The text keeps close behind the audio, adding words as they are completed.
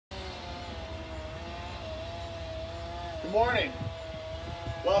Good morning.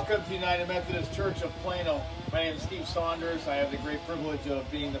 Welcome to United Methodist Church of Plano. My name is Steve Saunders. I have the great privilege of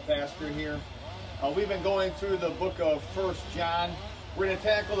being the pastor here. We've been going through the book of 1 John. We're going to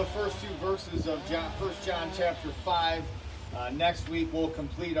tackle the first two verses of 1 John chapter 5. Next week we'll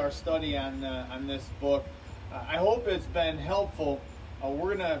complete our study on this book. I hope it's been helpful.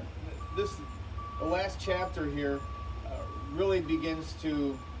 The last chapter here really begins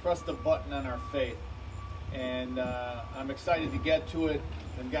to press the button on our faith. And I'm excited to get to it.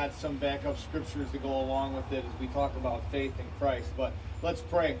 I've got some backup scriptures to go along with it as we talk about faith in Christ. But let's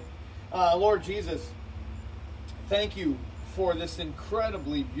pray. Lord Jesus, thank you for this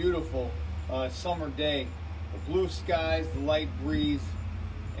incredibly beautiful summer day. The blue skies, the light breeze,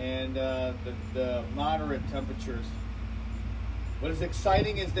 and the moderate temperatures. But as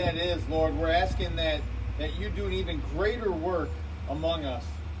exciting as that is, Lord, we're asking that you do an even greater work among us.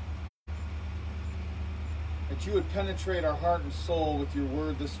 That you would penetrate our heart and soul with your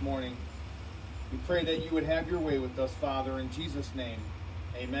word this morning. We pray that you would have your way with us, Father, in Jesus' name.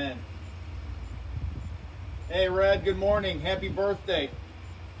 Amen. Hey, Red, good morning. Happy birthday.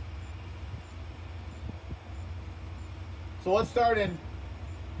 So let's start in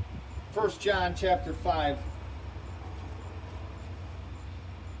 1 John chapter 5.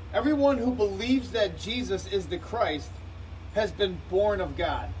 Everyone who believes that Jesus is the Christ has been born of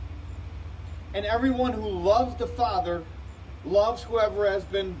God. And everyone who loves the Father loves whoever has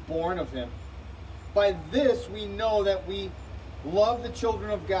been born of him. By this we know that we love the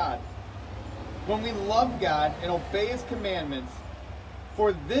children of God, when we love God and obey his commandments.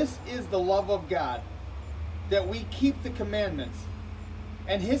 For this is the love of God, that we keep the commandments.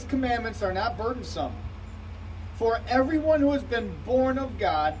 And his commandments are not burdensome. For everyone who has been born of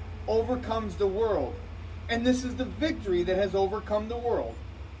God overcomes the world. And this is the victory that has overcome the world,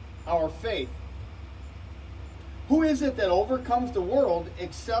 our faith. Who is it that overcomes the world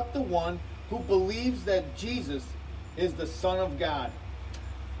except the one who believes that Jesus is the Son of God?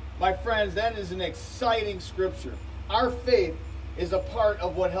 My friends, that is an exciting scripture. Our faith is a part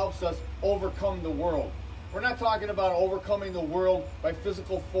of what helps us overcome the world. We're not talking about overcoming the world by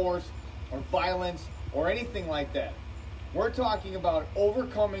physical force or violence or anything like that. We're talking about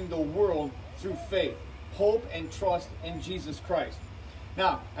overcoming the world through faith, hope, and trust in Jesus Christ.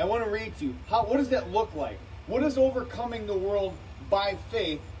 Now, I want to read to you, what does that look like? What does overcoming the world by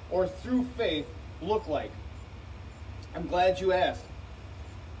faith or through faith look like? I'm glad you asked.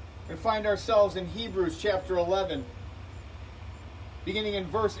 We find ourselves in Hebrews chapter 11, beginning in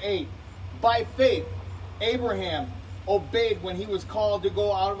verse 8. By faith, Abraham obeyed when he was called to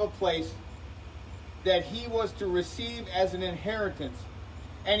go out of a place that he was to receive as an inheritance.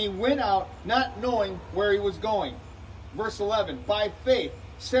 And he went out not knowing where he was going. Verse 11, by faith,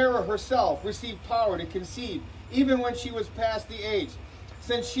 Sarah herself received power to conceive, even when she was past the age,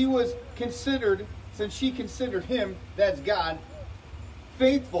 since she considered him, that's God,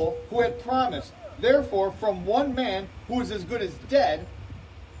 faithful, who had promised. Therefore, from one man who is as good as dead,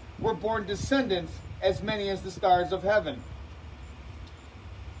 were born descendants as many as the stars of heaven.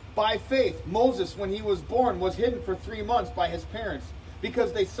 By faith, Moses, when he was born, was hidden for 3 months by his parents,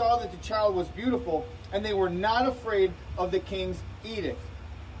 because they saw that the child was beautiful, and they were not afraid of the king's edict.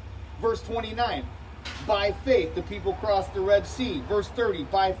 Verse 29, by faith the people crossed the Red Sea. Verse 30,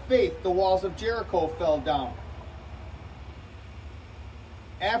 by faith the walls of Jericho fell down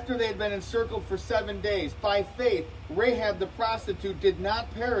after they had been encircled for 7 days. By faith Rahab the prostitute did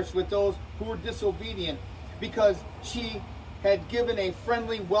not perish with those who were disobedient, because she had given a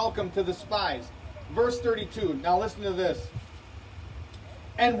friendly welcome to the spies. Verse 32, now listen to this.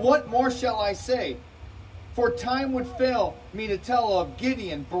 And what more shall I say? For time would fail me to tell of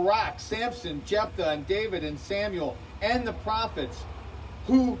Gideon, Barak, Samson, Jephthah, and David, and Samuel, and the prophets,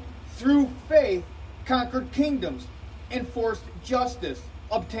 who through faith conquered kingdoms, enforced justice,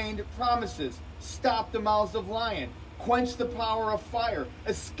 obtained promises, stopped the mouths of lions, quenched the power of fire,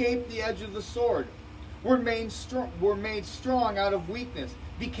 escaped the edge of the sword, were made strong out of weakness,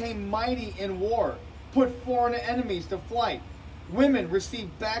 became mighty in war, put foreign enemies to flight. Women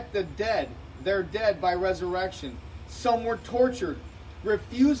received back their dead by resurrection. Some were tortured,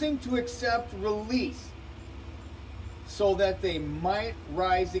 refusing to accept release, so that they might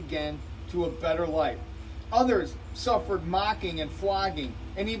rise again to a better life. Others suffered mocking and flogging,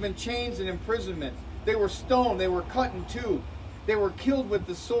 and even chains and imprisonment. They were stoned, they were cut in two, they were killed with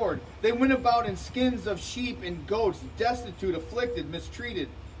the sword. They went about in skins of sheep and goats, destitute, afflicted, mistreated,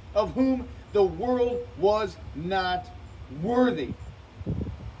 of whom the world was not worthy.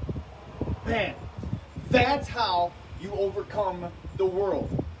 Man, that's how you overcome the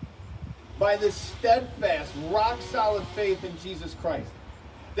world. by this steadfast, rock-solid faith in Jesus Christ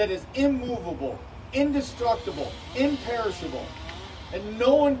that is immovable, indestructible, imperishable, and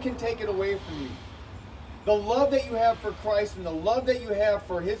no one can take it away from you. The love that you have for Christ and the love that you have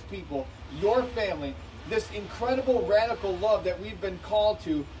for his people, your family, this incredible radical love that we've been called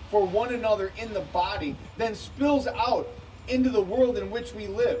to for one another in the body, then spills out into the world in which we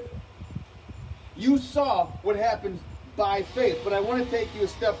live. You saw what happened by faith, but I want to take you a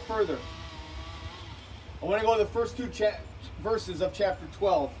step further. I want to go to the first two verses of chapter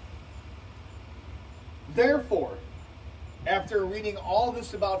 12. Therefore, after reading all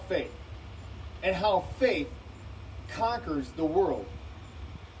this about faith and how faith conquers the world,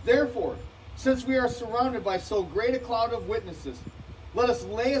 therefore, since we are surrounded by so great a cloud of witnesses, let us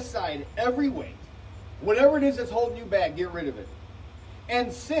lay aside every weight, whatever it is that's holding you back, get rid of it,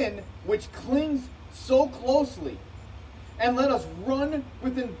 and sin which clings so closely, and let us run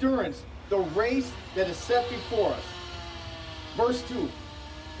with endurance the race that is set before us. Verse 2,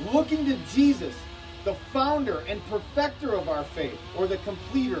 looking to Jesus, the founder and perfecter of our faith, or the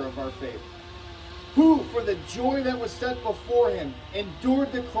completer of our faith, who, for the joy that was set before him,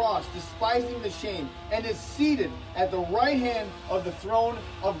 endured the cross, despising the shame, and is seated at the right hand of the throne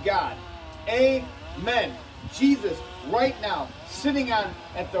of God. Amen. Jesus, right now, sitting at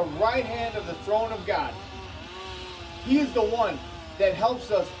the right hand of the throne of God. He is the one that helps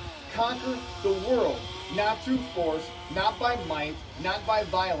us conquer the world, not through force, not by might, not by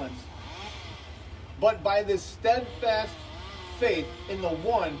violence, but by this steadfast faith in the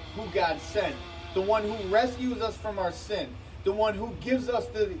one who God sent, the one who rescues us from our sin, the one who gives us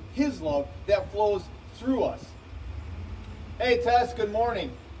his love that flows through us. Hey Tess, good morning.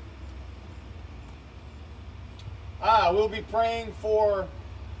 We'll be praying for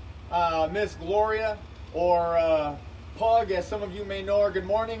Miss Gloria, or Pug, as some of you may know her. Good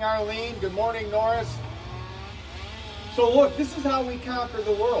morning, Arlene. Good morning, Norris. So look, this is how we conquer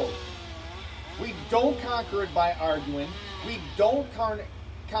the world. We don't conquer it by arguing. We don't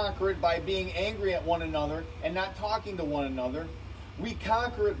conquer it by being angry at one another and not talking to one another. We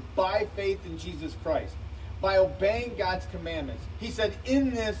conquer it by faith in Jesus Christ, by obeying God's commandments. He said,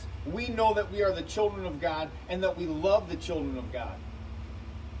 in this we know that we are the children of God and that we love the children of God.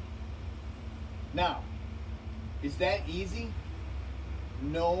 Now, is that easy?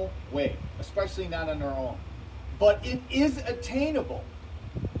 No way, especially not on our own. But it is attainable.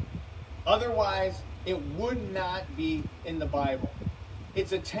 Otherwise, it would not be in the Bible.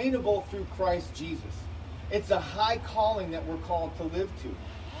 It's attainable through Christ Jesus. It's a high calling that we're called to live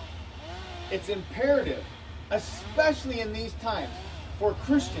to. It's imperative, especially in these times, for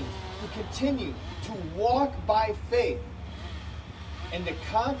Christians to continue to walk by faith and to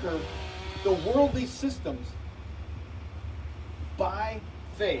conquer the worldly systems by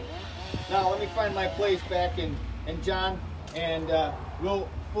faith. Now, let me find my place back in John, and we'll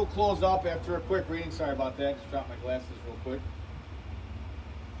close up after a quick reading. Sorry about that. Just dropped my glasses real quick.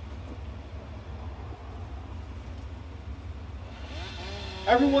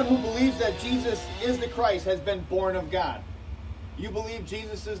 Everyone who believes that Jesus is the Christ has been born of God. You believe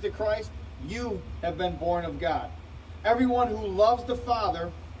Jesus is the Christ? You have been born of God. Everyone who loves the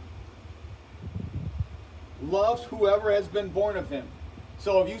Father loves whoever has been born of him.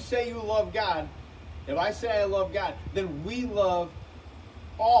 So if you say you love God, if I say I love God, then we love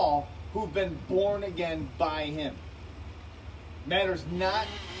all who've been born again by him. Matters not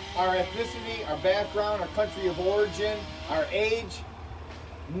our ethnicity, our background, our country of origin, our age,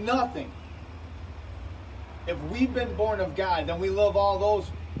 nothing. If we've been born of God, then we love all those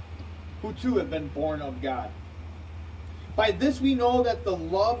who too have been born of God. By this we know that the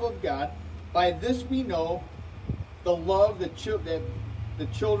love of God, by this we know the love that the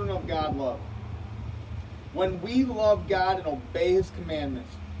children of God love. When we love God and obey his commandments.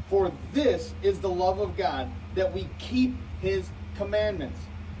 For this is the love of God, that we keep his commandments.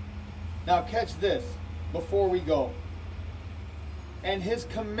 Now catch this before we go. And his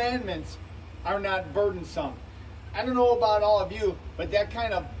commandments are not burdensome. I don't know about all of you, but that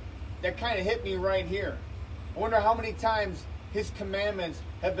kind of hit me right here. I wonder how many times his commandments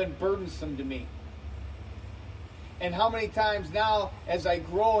have been burdensome to me. And how many times now, as I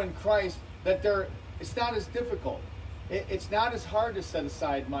grow in Christ, that it's not as difficult. It's not as hard to set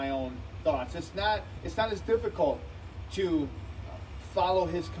aside my own thoughts. It's not as difficult to follow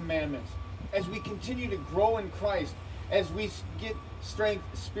his commandments. As we continue to grow in Christ, as we get strength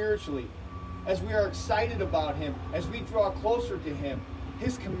spiritually, as we are excited about him, as we draw closer to him,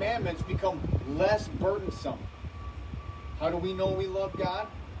 his commandments become less burdensome. How do we know we love God?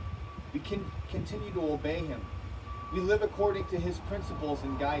 We can continue to obey him. We live according to his principles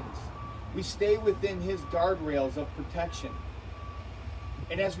and guidance. we stay within his guardrails of protection.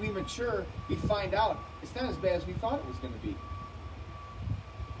 And as we mature, we find out it's not as bad as we thought it was going to be.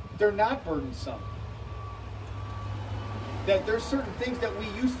 They're not burdensome. That there's certain things that we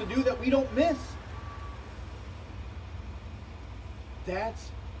used to do that we don't miss.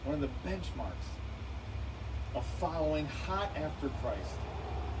 That's one of the benchmarks of following hot after Christ.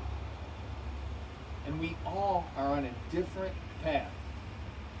 And we all are on a different path.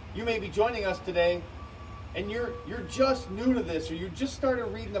 You may be joining us today and you're just new to this, or you just started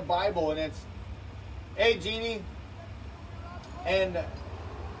reading the Bible, and it's, hey, Jeannie, and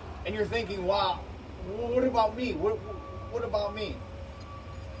you're thinking, wow, what about me? What about me?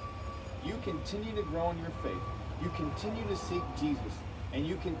 You continue to grow in your faith. You continue to seek Jesus, and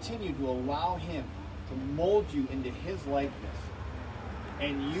you continue to allow him to mold you into his likeness.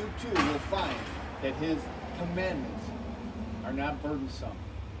 And you too will find that his commandments are not burdensome.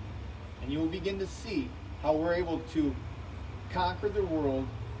 And you will begin to see how we're able to conquer the world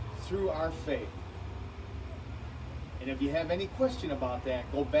through our faith. And if you have any question about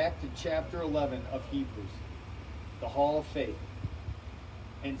that, go back to chapter 11 of Hebrews, the Hall of Faith,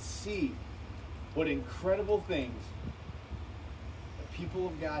 and see what incredible things the people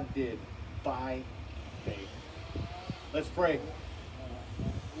of God did by faith. Let's pray.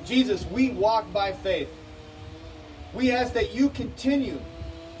 Jesus, we walk by faith. We ask that you continue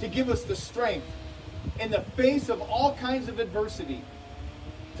to give us the strength in the face of all kinds of adversity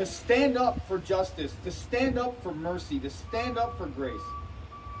to stand up for justice, to stand up for mercy, to stand up for grace.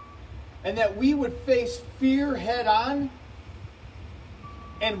 And that we would face fear head on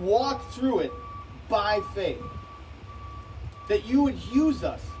and walk through it by faith. That you would use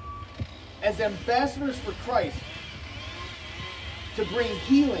us as ambassadors for Christ to bring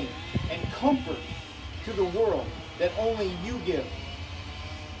healing and comfort to the world that only you give.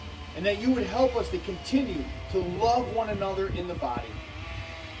 And that you would help us to continue to love one another in the body.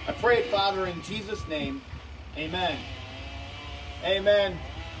 I pray it, Father, in Jesus' name. Amen. Amen.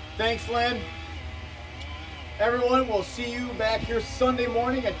 Thanks, Lynn. Everyone, we'll see you back here Sunday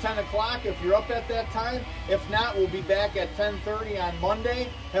morning at 10 o'clock if you're up at that time. If not, we'll be back at 10:30 on Monday.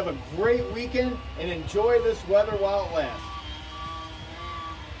 Have a great weekend and enjoy this weather while it lasts.